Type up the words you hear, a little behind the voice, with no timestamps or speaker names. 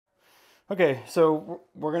Okay, so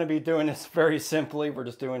we're going to be doing this very simply. We're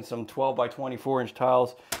just doing some 12 by 24 inch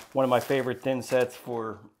tiles. One of my favorite thin sets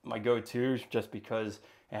for my go-tos, just because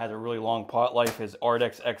it has a really long pot life, is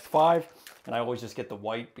Ardex X5. And I always just get the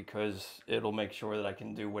white because it'll make sure that I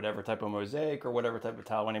can do whatever type of mosaic or whatever type of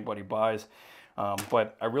tile anybody buys.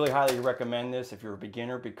 But I really highly recommend this if you're a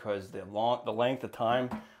beginner, because the length of time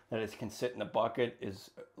that it can sit in the bucket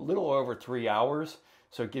is a little over 3 hours.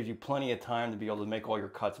 So it gives you plenty of time to be able to make all your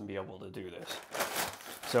cuts and be able to do this.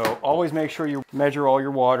 So always make sure you measure all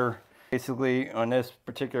your water. Basically on this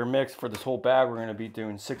particular mix for this whole bag, we're going to be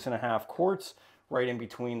doing 6.5 quarts, right in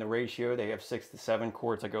between the ratio. They have 6 to 7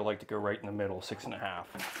 quarts. I like to go right in the middle, 6.5.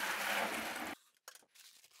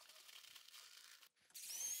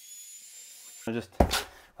 Just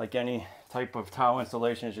like any type of tile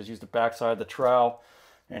installation, is just use the backside of the trowel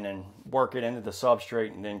and then work it into the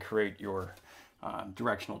substrate and then create your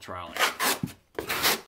directional troweling.